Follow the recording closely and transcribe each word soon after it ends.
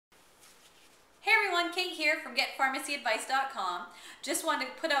everyone, Kate here from GetPharmacyAdvice.com. Just wanted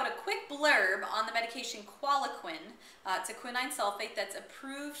to put out a quick blurb on the medication Qualaquin. It's a quinine sulfate that's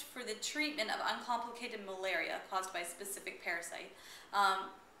approved for the treatment of uncomplicated malaria caused by a specific parasite.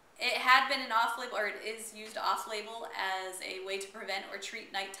 It had been an off-label, or it is used off-label as a way to prevent or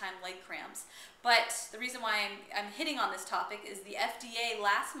treat nighttime leg cramps. But the reason why I'm hitting on this topic is the FDA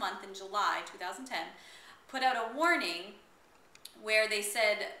last month in July 2010 put out a warning where they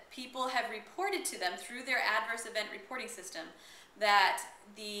said people have reported to them through their adverse event reporting system that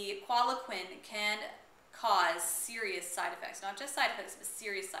the Qualaquin can cause serious side effects, not just side effects, but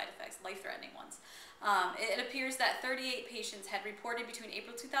serious side effects, life-threatening ones. It appears that 38 patients had reported between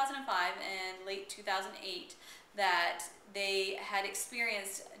April 2005 and late 2008 that they had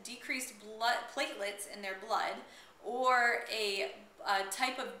experienced decreased platelets in their blood, or a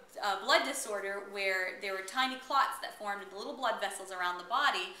type of blood disorder where there were tiny clots that formed in the little blood vessels around the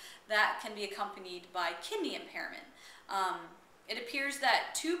body that can be accompanied by kidney impairment. It appears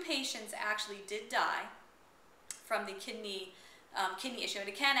that 2 patients actually did die from the kidney issue, and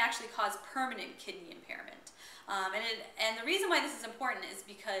it can actually cause permanent kidney impairment. And the reason why this is important is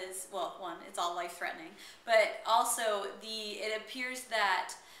because, well, one, it's all life-threatening, but also it appears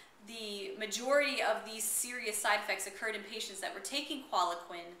that the majority of these serious side effects occurred in patients that were taking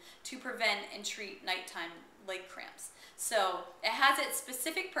Qualaquin to prevent and treat nighttime leg cramps. So it has its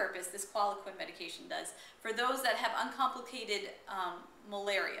specific purpose, this Qualaquin medication does, for those that have uncomplicated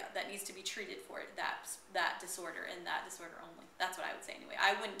malaria that needs to be treated for that disorder and that disorder only. That's what I would say anyway.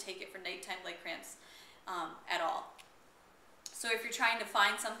 I wouldn't take it for nighttime leg cramps at all. So if you're trying to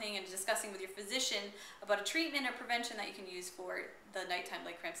find something and discussing with your physician about a treatment or prevention that you can use for the nighttime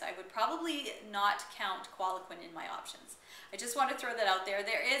leg cramps, I would probably not count Qualaquin in my options. I just want to throw that out there.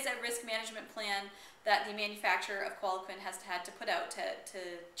 There is a risk management plan that the manufacturer of Qualaquin has had to put out to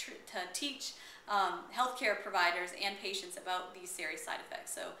teach healthcare providers and patients about these serious side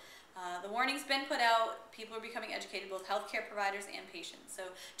effects. So the warning's been put out. People are becoming educated, both healthcare providers and patients.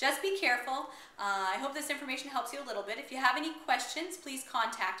 So just be careful. I hope this information helps you a little bit. If you have any questions, please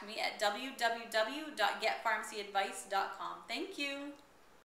contact me at www.getpharmacyadvice.com. Thank you.